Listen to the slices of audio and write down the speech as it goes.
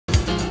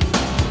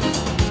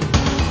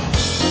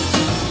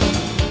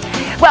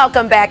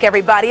Welcome back,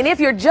 everybody. And if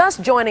you're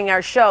just joining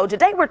our show,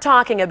 today we're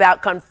talking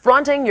about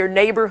confronting your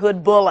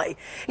neighborhood bully.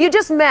 You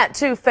just met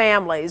two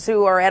families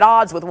who are at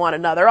odds with one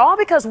another, all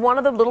because one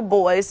of the little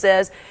boys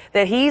says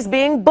that he's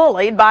being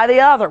bullied by the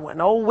other one.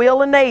 Old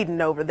Will and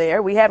Aiden over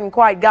there. We haven't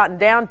quite gotten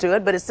down to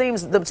it, but it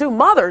seems the two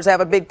mothers have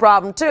a big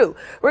problem, too.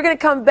 We're going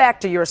to come back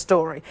to your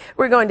story.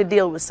 We're going to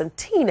deal with some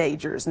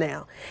teenagers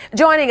now.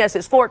 Joining us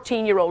is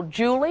 14-year-old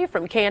Julie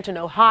from Canton,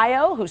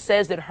 Ohio, who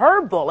says that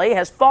her bully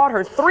has fought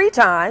her 3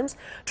 times,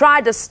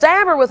 tried to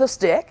stab her with a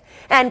stick,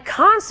 and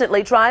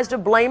constantly tries to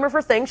blame her for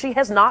things she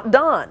has not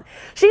done.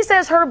 She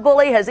says her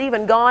bully has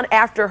even gone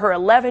after her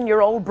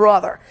 11-year-old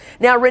brother.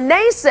 Now,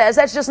 Renee says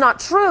that's just not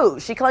true.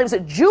 She claims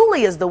that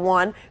Julie is the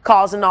one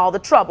causing all the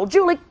trouble.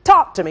 Julie,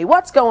 talk to me.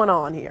 What's going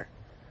on here?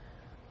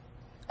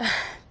 She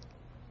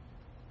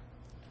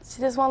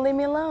just won't leave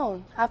me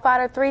alone. I fought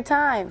her 3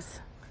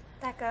 times.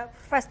 Back up.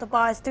 First of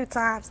all, it's 2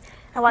 times.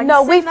 And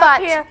no, we fought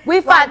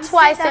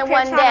twice in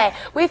one day.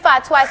 We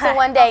fought twice in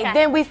one day. Okay.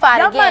 Then we fought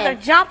again. Your mother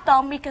jumped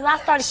on me because I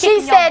started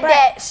kicking your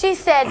butt. She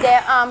said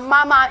that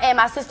my mom and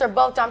my sister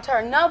both jumped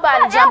her.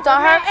 Nobody jumped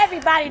on her.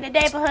 Everybody in the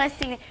neighborhood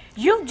seen it.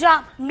 You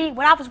jumped me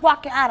when I was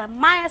walking out of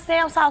Maya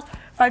Sam's house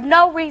for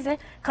no reason,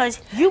 because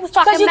you was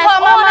talking mess. Because you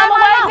called my mama a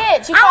white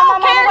bitch. You called my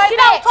mama a white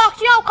bitch.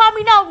 She don't call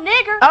me no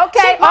nigger.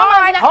 Okay, all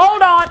right, hold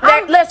on.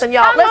 Listen,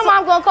 y'all.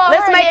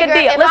 Let's make a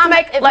deal.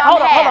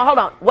 Hold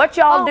on. What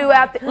y'all do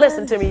out there?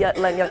 Listen to me,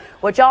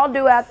 what y'all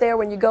do out there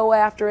when you go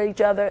after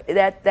each other,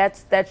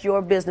 that's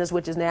your business,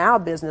 which is now our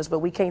business. But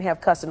we can't have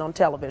cussing on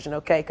television,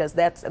 okay? Because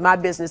that's my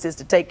business is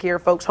to take care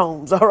of folks'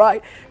 homes. All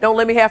right, don't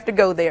let me have to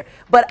go there.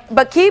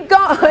 But keep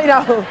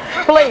going,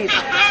 please.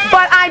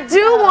 But I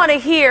do want to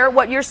hear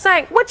what you're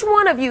saying. Which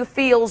one of you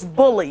feels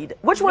bullied?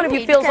 Which one of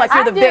you feels like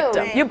you're the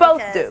victim? You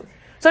both do.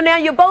 So now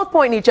you're both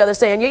pointing at each other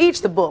saying you're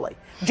each the bully.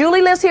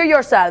 Julie, let's hear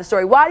your side of the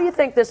story. Why do you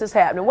think this is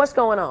happening? What's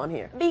going on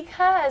here?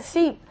 Because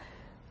she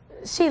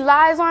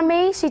lies on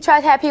me. She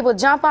tries to have people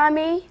jump on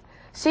me.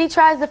 She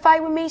tries to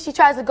fight with me. She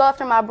tries to go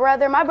after my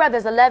brother. My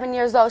brother's 11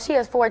 years old. She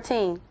is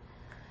 14.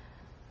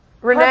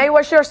 Renee,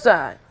 what's your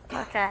side?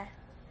 Okay.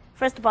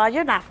 First of all,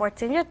 you're not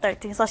 14, you're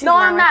 13. So she's no,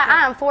 I'm not.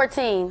 I am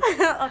 14.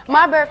 Okay.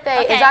 My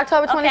birthday is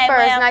October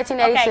 21st,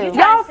 1982.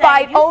 Y'all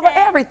fight over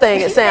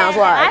everything, it sounds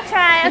like. I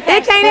try.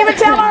 It can't even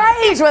tell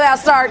her age without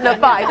starting a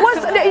fight.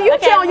 You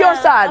tell your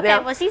side now.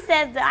 Okay, well, she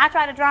says that I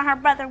tried to draw her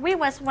brother. We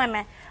went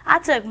swimming. I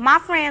took my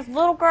friend's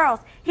little girls.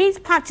 He's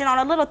punching on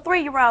a little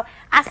 3-year-old.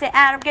 I said,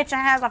 Adam, get your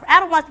hands off.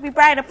 Adam wants to be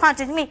brave to punch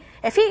me.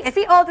 If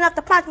he old enough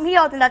to punch me, he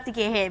old enough to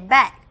get hit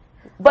back.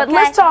 But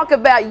let's talk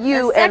about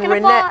you and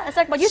Renee.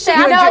 You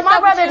said, no, my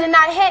brother did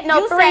not hit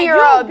no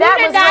 3-year-old. That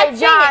was Ray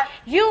John.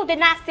 You did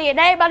not see it.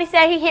 Everybody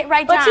said he hit Ray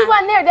John. But you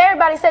wasn't there.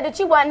 Everybody said that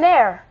you wasn't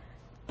there.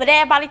 But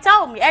everybody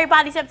told me.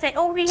 Everybody kept saying,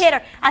 "Oh, he hit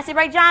her." I said,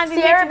 "Ray John."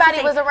 See,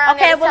 everybody was around.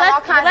 Okay, there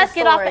well, let's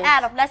get off of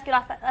Adam. Let's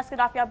get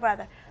off your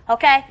brother.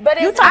 Okay. But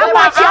it's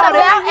about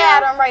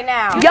Adam right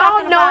now.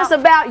 Y'all know it's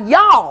about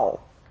y'all.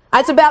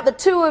 It's about the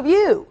two of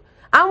you.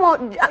 I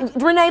want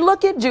Renee,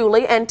 look at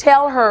Julie and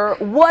tell her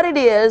what it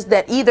is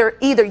that either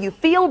you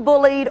feel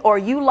bullied or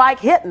you like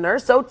hitting her.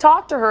 So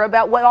talk to her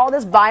about what all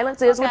this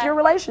violence is with your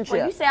relationship.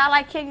 Well, you say I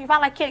like hitting you. If I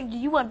like hitting you,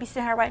 you wouldn't be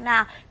sitting here right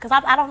now, because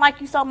I don't like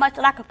you so much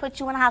that I could put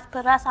you in the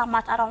hospital. That's how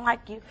much I don't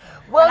like you.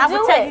 Well, and I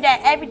would tell you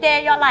that every day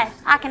of your life.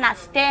 I cannot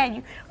stand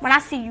you. When I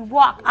see you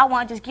walk, I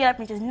want to just get up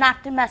and just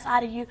knock the mess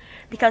out of you,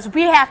 because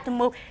we have to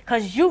move,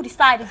 because you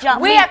decided to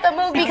jump. We have to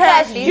move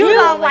because you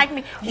don't like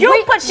me.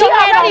 You put your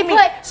head on me.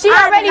 She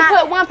already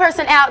put one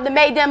person out that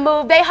made them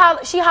move.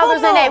 She hollers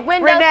in their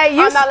window. Renee,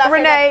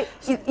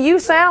 you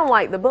sound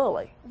like the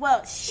bully.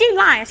 Well, she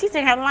lying. She's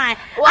in her lying.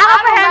 Well, I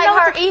don't like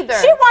her either.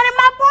 She wanted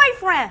my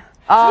boyfriend.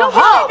 You can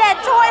see that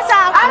toys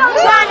out. I don't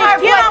want her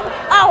boyfriend.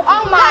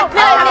 Oh my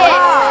goodness.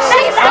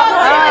 She stole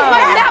Toy's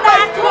boyfriend. That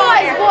was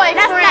Toy's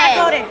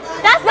boyfriend.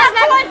 That's not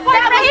Toy's boyfriend.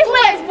 That was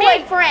Toy's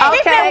boyfriend.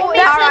 Okay,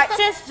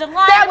 since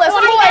July. That was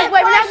Toy's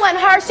boyfriend. That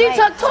wasn't her. She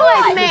took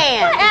Toy's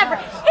man. Whatever.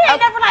 He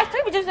ain't never liked her.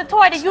 He was just a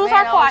toy to use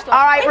her car.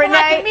 All right, Renee. He been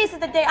liking me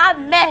since the day I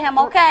met him,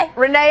 okay?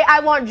 Renee, I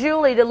want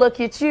Julie to look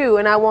at you,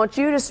 and I want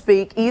you to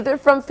speak either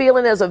from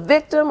feeling as a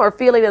victim or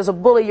feeling as a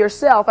bully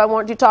yourself. I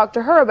want you to talk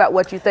to her about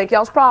what you think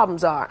y'all's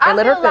problems are. I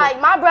feel like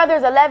my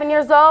brother's 11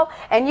 years old,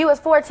 and you is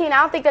 14.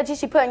 I don't think that you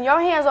should put your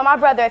hands on my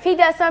brother. If he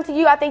does something to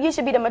you, I think you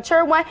should be the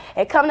mature one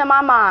and come to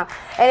my mom.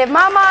 And if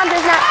my mom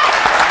does not...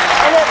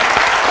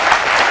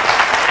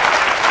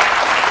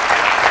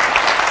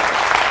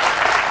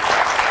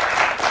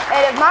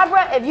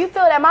 if you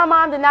feel that my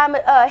mom did not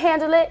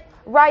handle it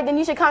right, then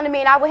you should come to me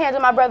and I will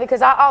handle my brother,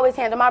 because I always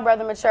handle my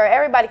brother mature.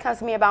 Everybody comes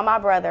to me about my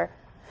brother.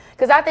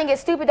 Because I think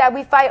it's stupid that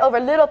we fight over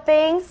little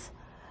things.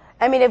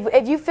 I mean,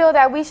 if you feel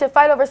that we should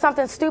fight over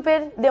something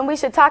stupid, then we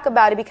should talk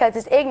about it, because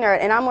it's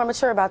ignorant, and I'm more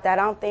mature about that.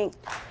 I don't think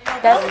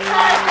that's...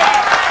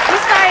 You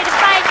started to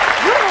fight.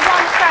 You were the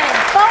one that started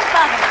both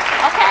of them,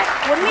 okay?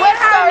 When me and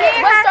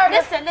her,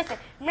 listen,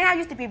 me and her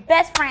used to be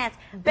best friends.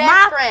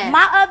 Best friends.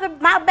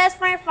 My best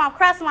friend from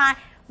Crestline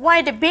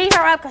wanted to beat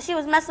her up because she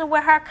was messing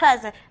with her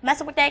cousin,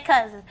 messing with their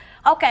cousins.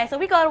 Okay, so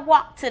we go to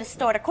walk to the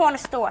store, the corner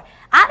store.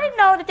 I didn't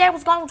know that they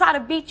was going to try to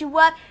beat you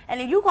up, and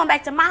then you going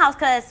back to my house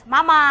because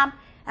my mom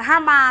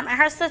and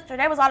her sister,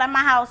 they was all at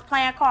my house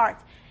playing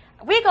cards.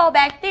 We go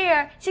back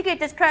there, she get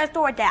this credit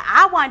store that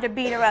I wanted to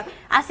beat her up.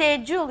 I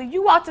said, Julie,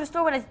 you walked to the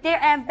store with us there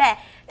and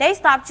back. They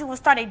stopped you and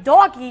started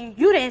dogging you.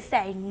 You didn't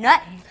say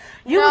nothing.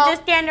 You were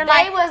just standing there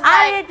like,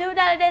 I didn't do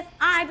none of this,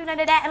 I ain't do none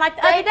of that. And like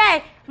the other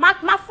day,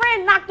 my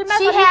friend knocked the mess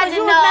she up had because to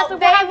you know, was messing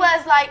with her. they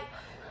was like,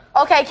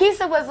 okay,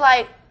 Keisha was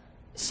like,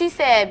 she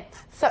said,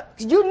 so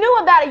you knew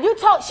about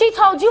it. She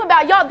told you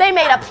about y'all. They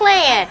made a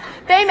plan.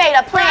 They made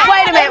a plan.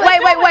 Wait a minute. Wait.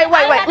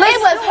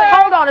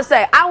 Hold on a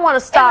second. I want to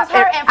stop. It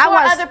was her and four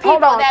other people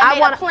that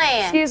made a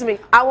plan. Excuse me.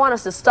 I want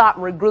us to stop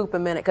and regroup a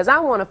minute because I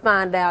want to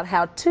find out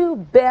how two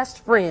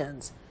best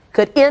friends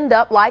could end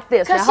up like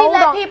this. Now, hold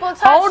on.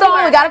 Hold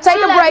on. We got to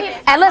take a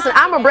break. And listen,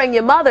 I'm going to bring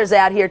your mothers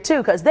out here, too,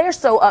 because they're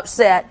so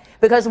upset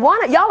because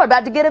y'all are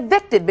about to get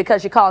evicted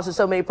because you're causing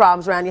so many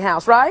problems around your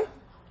house, right?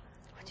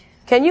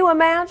 Can you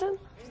imagine?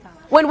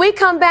 When we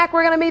come back,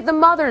 we're going to meet the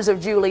mothers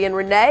of Julie and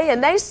Renee,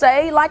 and they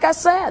say, like I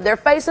said, they're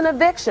facing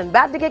eviction,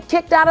 about to get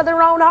kicked out of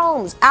their own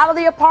homes, out of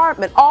the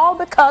apartment, all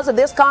because of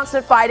this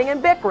constant fighting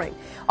and bickering,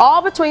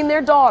 all between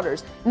their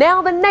daughters.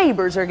 Now the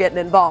neighbors are getting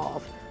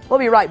involved. We'll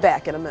be right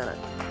back in a minute.